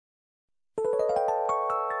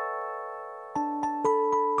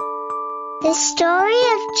The story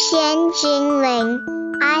of Qian Jing Ling,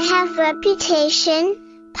 I Have Reputation,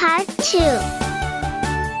 Part 2.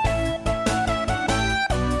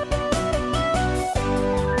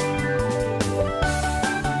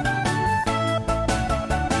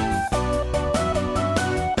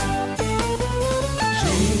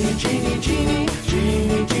 Genie, genie, genie,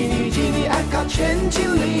 genie, genie, genie, I got Qian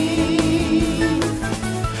Jing Ling.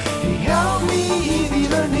 He helped me easy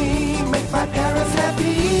learning, make my parents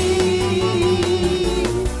happy.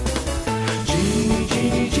 Genie,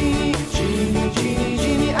 genie, genie, genie, genie,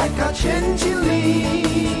 genie, I got Qian Jing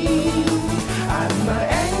Ling. I'm a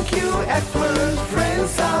NQ expert,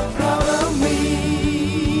 friends are proud of me.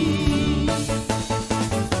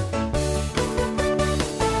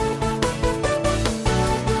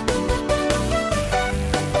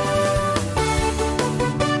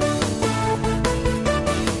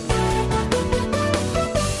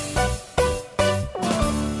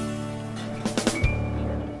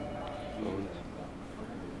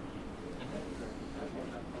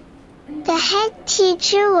 The head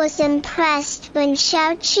teacher was impressed when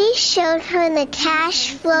Xiao Qi showed her the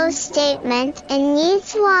cash flow statement and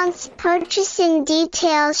needs wants purchasing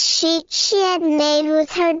details sheet she had made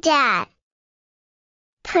with her dad.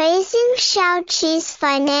 Praising Xiao Qi's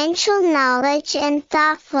financial knowledge and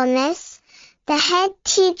thoughtfulness, the head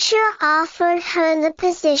teacher offered her the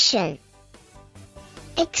position.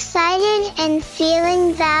 Excited and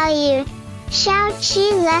feeling valued, Xiao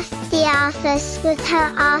Qi left the office with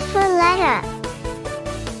her offer letter.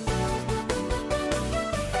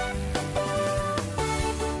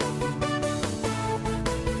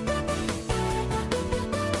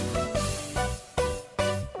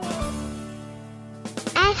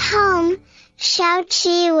 At home, Xiao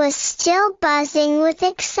Qi was still buzzing with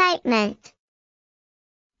excitement.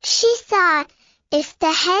 She thought, if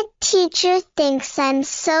the head teacher thinks I'm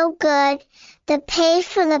so good, the pay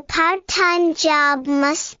for the part-time job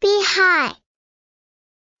must be high.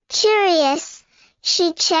 Curious,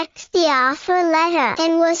 she checked the offer letter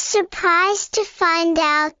and was surprised to find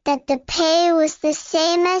out that the pay was the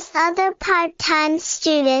same as other part-time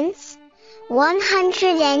students,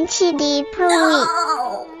 100 NTD per week.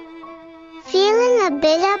 Feeling a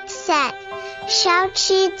bit upset, Xiao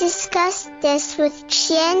Qi discussed this with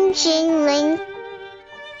Qian Jing Ling.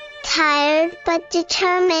 Tired but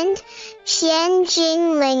determined, Qian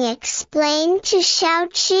Jing Ling explained to Xiao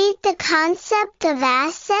Qi the concept of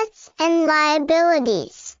assets and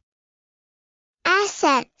liabilities.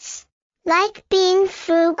 Assets, like being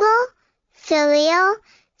frugal, filial,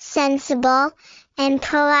 sensible, and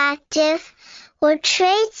proactive, were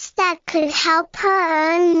traits that could help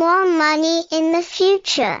her earn more money in the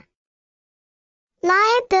future.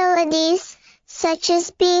 Liabilities, such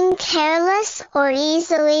as being careless or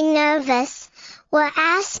easily nervous, were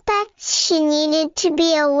aspects she needed to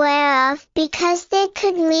be aware of because they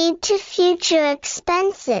could lead to future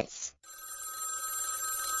expenses.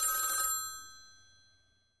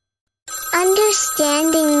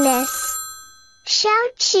 Understanding this, Xiao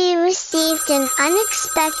Qi received an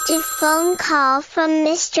unexpected phone call from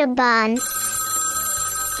Mr. Ban,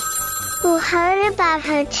 who heard about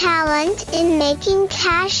her talent in making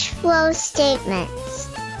cash flow statements.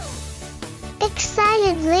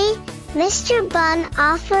 Excitedly, Mr. Bun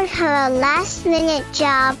offered her a last-minute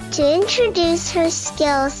job to introduce her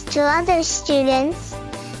skills to other students,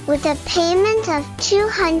 with a payment of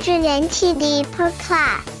 200 NTD per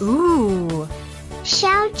class. Ooh!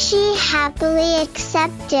 Xiao Qi happily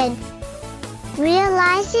accepted,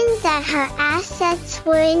 realizing that her assets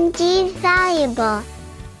were indeed valuable.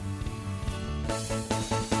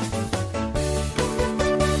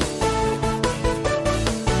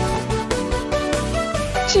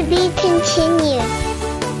 To be continued.